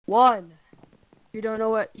1. If you don't know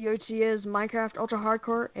what UHC is, Minecraft Ultra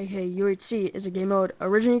Hardcore, aka UHC, is a game mode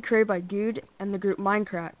originally created by Good and the group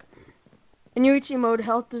Minecraft. In UHC mode,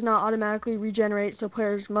 health does not automatically regenerate, so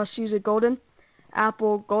players must use a golden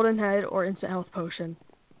apple, golden head, or instant health potion.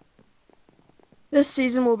 This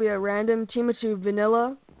season will be a random team of 2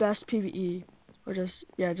 vanilla best PvE, or just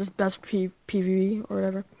best PvE or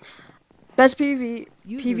whatever. Best PvE.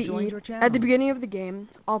 At the beginning of the game,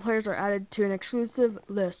 all players are added to an exclusive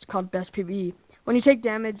list called Best PvE. When you take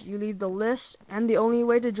damage, you leave the list, and the only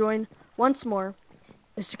way to join once more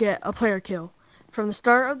is to get a player kill. From the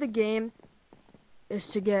start of the game is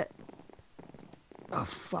to get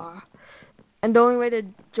and the only way to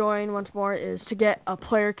join once more is to get a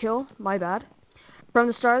player kill. My bad. From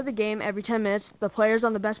the start of the game, every 10 minutes, the players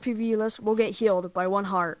on the Best PvE list will get healed by 1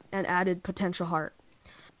 heart and added potential heart.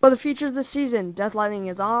 For the features this season, Death Lightning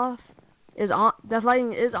is on,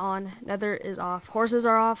 Nether is off, Horses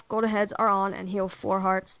are off, Golden Heads are on, and heal 4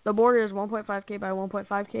 hearts. The border is 1.5k by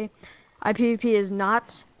 1.5k. IPVP is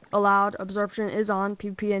not allowed, Absorption is on,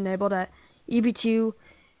 PvP enabled at EP2.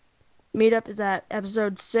 Meetup is at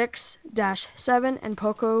episode 6-7, and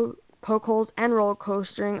poke holes and roller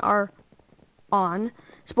coastering are on.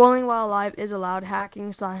 Spoiling while alive is allowed.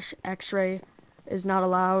 Hacking / X-ray is not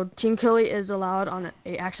allowed. Team killing is allowed on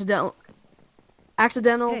a accidental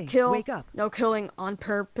kill. Wake up. No killing on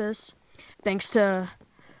purpose. Thanks to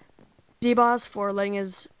D-Boss for letting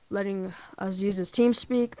us use his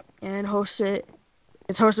TeamSpeak and host it.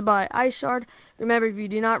 It's hosted by iShard. Remember, if you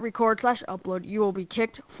do not record / upload, you will be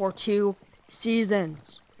kicked for 2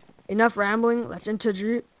 seasons. Enough rambling. Let's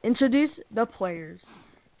introduce the players.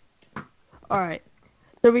 Alright,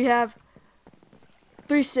 so we have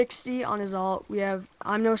 360 on his ult, we have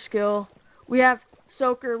I'm No Skill, we have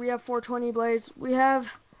Soaker, we have 420 Blades, we have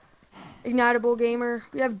Ignitable Gamer,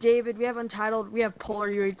 we have David, we have Untitled, we have Polar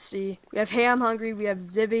UHC, we have Hey I'm Hungry, we have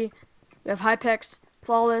Zivy, we have Hypex,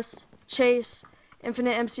 Flawless, Chase,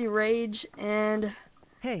 Infinite MC Rage, and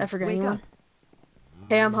I forgot anyone.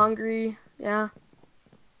 Hey I'm Hungry, yeah.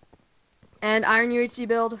 And Iron UHC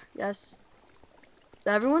build, yes. Is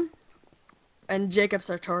that everyone? And Jacob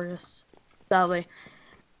Sartorius, sadly.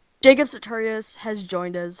 Jacob Sartorius has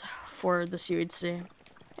joined us for this UHC.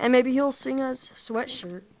 And maybe he'll sing us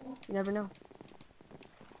Sweatshirt. You never know.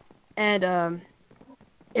 And,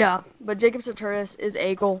 yeah. But Jacob Sartorius is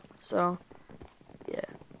Eagle, so, yeah.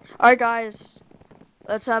 Alright, guys.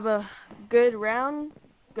 Let's have a good round.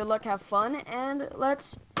 Good luck, have fun, and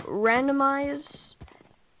let's randomize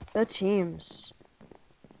the teams.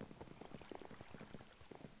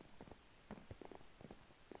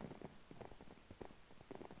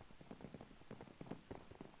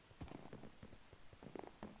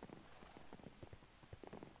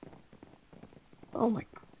 Oh my